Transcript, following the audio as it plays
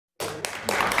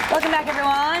Welcome back,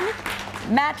 everyone.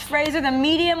 Matt Fraser, the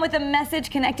medium with a message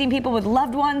connecting people with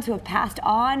loved ones who have passed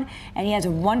on. And he has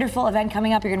a wonderful event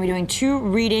coming up. You're going to be doing 2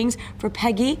 readings for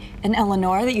Peggy and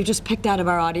Eleanor that you just picked out of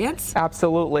our audience.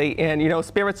 Absolutely. And, you know,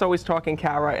 Spirit's always talking,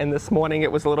 Kara, and this morning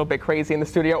it was a little bit crazy in the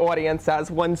studio audience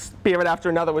as one spirit after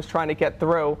another was trying to get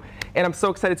through. And I'm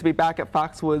so excited to be back at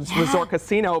Foxwoods Resort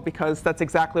Casino because that's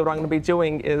exactly what I'm going to be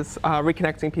doing is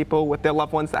reconnecting people with their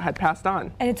loved ones that had passed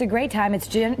on. And it's a great time. It's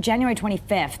January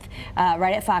 25th,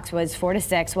 right at Foxwoods, 4 to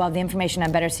 6. We'll have the information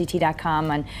on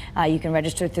betterct.com, and you can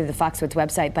register through the Foxwoods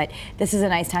website. But this is a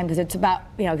nice time because it's about,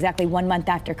 you know, exactly 1 month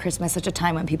after Christmas, such a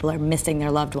time when people are missing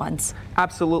their loved ones.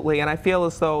 Absolutely. And I feel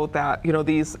as though that, you know,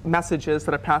 these messages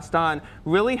that are passed on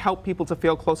really help people to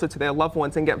feel closer to their loved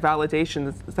ones and get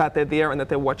validation that they're there and that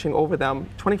they're watching over them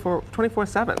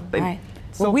 24/7. Right.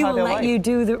 Well, we will let you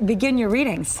begin your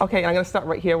readings. Okay, and I'm going to start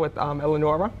right here with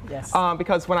Eleonora. Yes.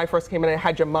 Because when I first came in, I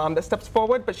had your mom that steps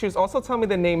forward, but she was also telling me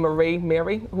the name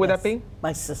Mary. Who would that be?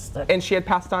 My sister. And she had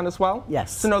passed on as well?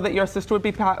 Yes. So know that your sister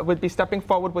would be stepping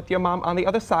forward with your mom on the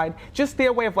other side, just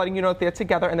their way of letting you know that they're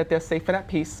together and that they're safe and at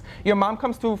peace. Your mom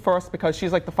comes through first because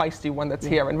she's like the feisty one that's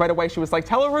here, and right away she was like,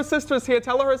 tell her sister's here,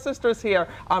 tell her sister's here.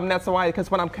 That's why, because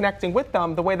when I'm connecting with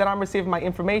them, the way that I'm receiving my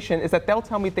information is that they'll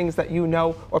tell me things that you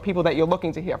know or people that you're looking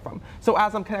to hear from. So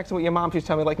as I'm connecting with your mom, she's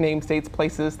telling me like names, dates,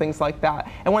 places, things like that.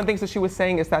 And one of the things that she was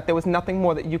saying is that there was nothing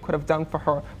more that you could have done for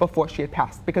her before she had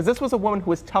passed. Because this was a woman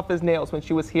who was tough as nails when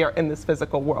she was here in this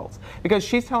physical world. Because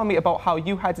she's telling me about how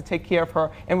you had to take care of her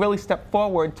and really step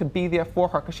forward to be there for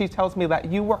her. Because she tells me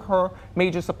that you were her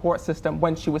major support system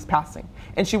when she was passing.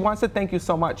 And she wants to thank you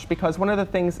so much because one of the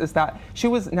things is that she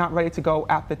was not ready to go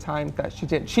at the time that she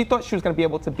did. She thought she was going to be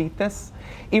able to beat this,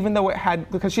 even though it had,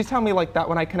 because she's telling me like that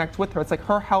when I connect with her, it's like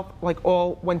her health like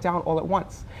all went down all at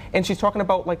once. And she's talking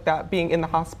about like that being in the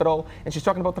hospital, and she's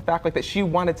talking about the fact like that she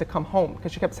wanted to come home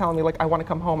because she kept telling me like, I want to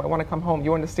come home, I want to come home.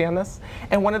 You understand this?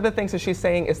 And one of the things that she's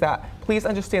saying is that please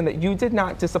understand that you did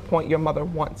not disappoint your mother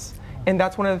once. And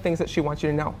that's one of the things that she wants you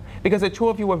to know. Because the 2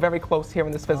 of you were very close here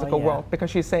in this physical world.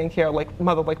 Because she's saying here, like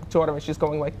mother, like daughter, and she's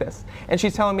going like this. And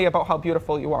she's telling me about how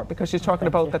beautiful you are. Because she's talking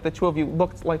about that the 2 of you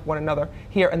looked like one another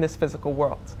here in this physical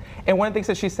world. And one of the things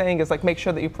that she's saying is like, make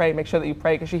sure that you pray,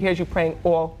 because she hears you praying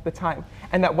all the time.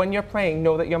 And that when you're praying,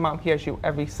 know that your mom hears you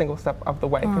every single step of the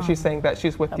way. Because she's saying that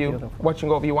she's with you,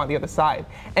 watching over you on the other side.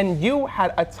 And you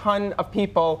had a ton of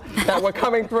people that were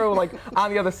coming through like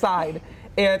on the other side.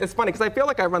 And it's funny because I feel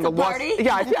like I run the lost.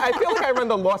 Yeah, I feel like I run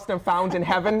the lost and found in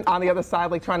heaven on the other side,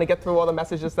 like trying to get through all the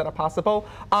messages that are possible.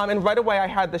 And right away, I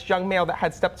had this young male that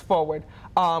had stepped forward,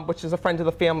 which is a friend of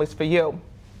the family's for you.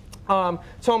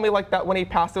 Told me like that when he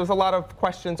passed, there was a lot of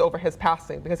questions over his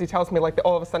passing because he tells me like that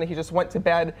all of a sudden he just went to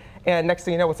bed and next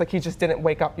thing you know it's like he just didn't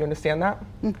wake up. You understand that?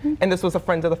 And this was a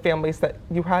friend of the family's that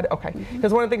you had? Okay.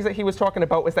 Because one of the things that he was talking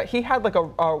about was that he had like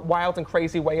a wild and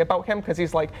crazy way about him because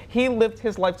he's like, he lived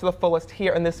his life to the fullest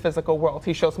here in this physical world.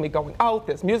 He shows me going out,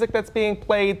 there's music that's being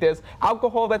played, there's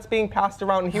alcohol that's being passed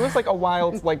around, and he was like a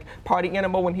wild like party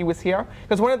animal when he was here.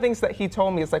 Because one of the things that he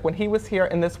told me is like when he was here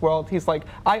in this world, he's like,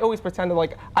 I always pretended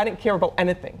like I didn't care about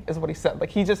anything, is what he said.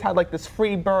 Like he just had like this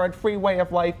free bird, free way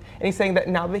of life, and he's saying that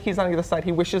now that he's on the other side,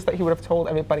 he wishes that he would have told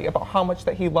everybody about how much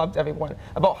that he loved everyone,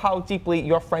 about how deeply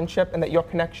your friendship and that your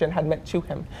connection had meant to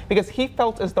him, because he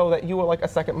felt as though that you were like a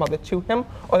second mother to him,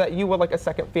 or that you were like a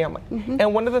second family.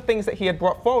 And one of the things that he had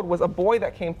brought forward was a boy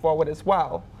that came forward as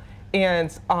well.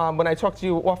 And when I talked to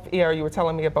you off air, you were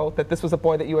telling me about that this was a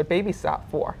boy that you had babysat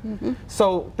for.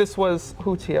 So this was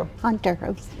who to you? Hunter,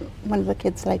 one of the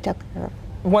kids that I took care of.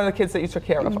 One of the kids that you took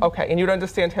care of. Okay, and you'd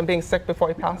understand him being sick before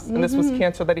he passed, and this was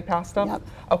cancer that he passed of? Yep.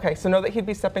 Okay, so know that he'd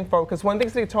be stepping forward, because one of the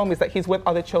things that he told me is that he's with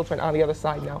other children on the other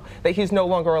side now, that he's no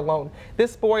longer alone.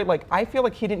 This boy, like, I feel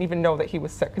like he didn't even know that he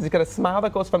was sick, because he's got a smile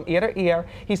that goes from ear to ear.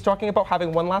 He's talking about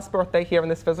having one last birthday here in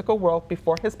this physical world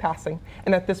before his passing,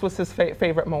 and that this was his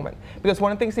favorite moment. Because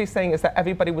one of the things he's saying is that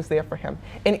everybody was there for him.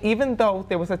 And even though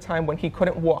there was a time when he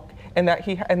couldn't walk, and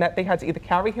that they had to either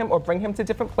carry him or bring him to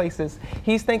different places,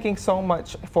 he's thanking so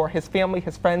much for his family,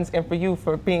 his friends, and for you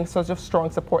for being such a strong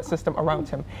support system around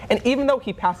him. And even though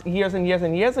he passed years and years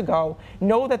and years ago,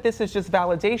 know that this is just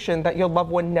validation that your loved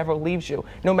one never leaves you.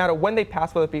 No matter when they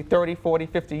pass, whether it be 30, 40,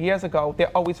 50 years ago,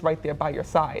 they're always right there by your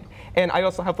side. And I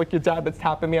also have like your dad that's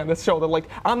tapping me on the shoulder, like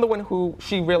I'm the one who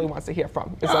she really wants to hear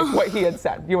from. It's like what he had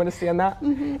said. You understand that?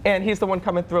 And he's the one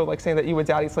coming through, like saying that you were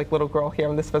daddy's like little girl here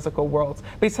in this physical world.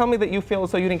 But he's telling me that you feel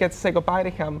as though you didn't get to say goodbye to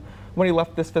him when he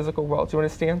left this physical world. Do you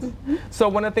understand? So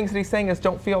one of the things that he's saying is,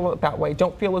 don't feel that way.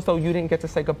 Don't feel as though you didn't get to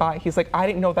say goodbye. He's like, I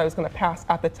didn't know that I was going to pass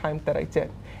at the time that I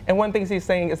did. And one of the things he's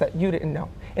saying is that you didn't know.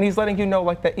 And he's letting you know,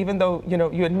 like, that even though, you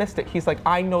know, you had missed it, he's like,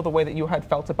 I know the way that you had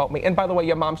felt about me. And by the way,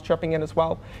 your mom's chirping in as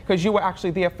well, because you were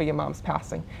actually there for your mom's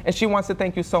passing. And she wants to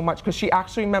thank you so much, because she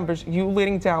actually remembers you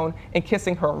leaning down and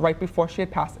kissing her right before she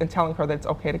had passed and telling her that it's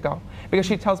okay to go. Because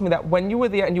she tells me that when you were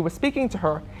there and you were speaking to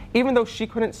her, even though she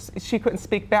couldn't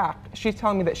speak back, she's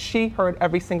telling me that she heard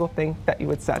every single thing that you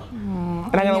had said.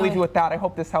 And I'm going to leave you with that. I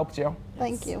hope this helped you.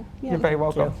 Thank you. You're very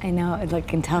welcome. I know, I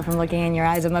can tell from looking in your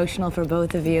eyes, emotional for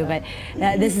both of you, but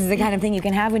this is the kind of thing you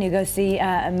can have when you go see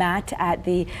Matt at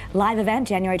the live event,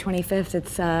 January 25th.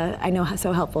 It's, I know,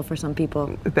 so helpful for some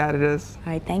people. That it is.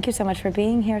 All right, thank you so much for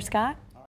being here, Scott.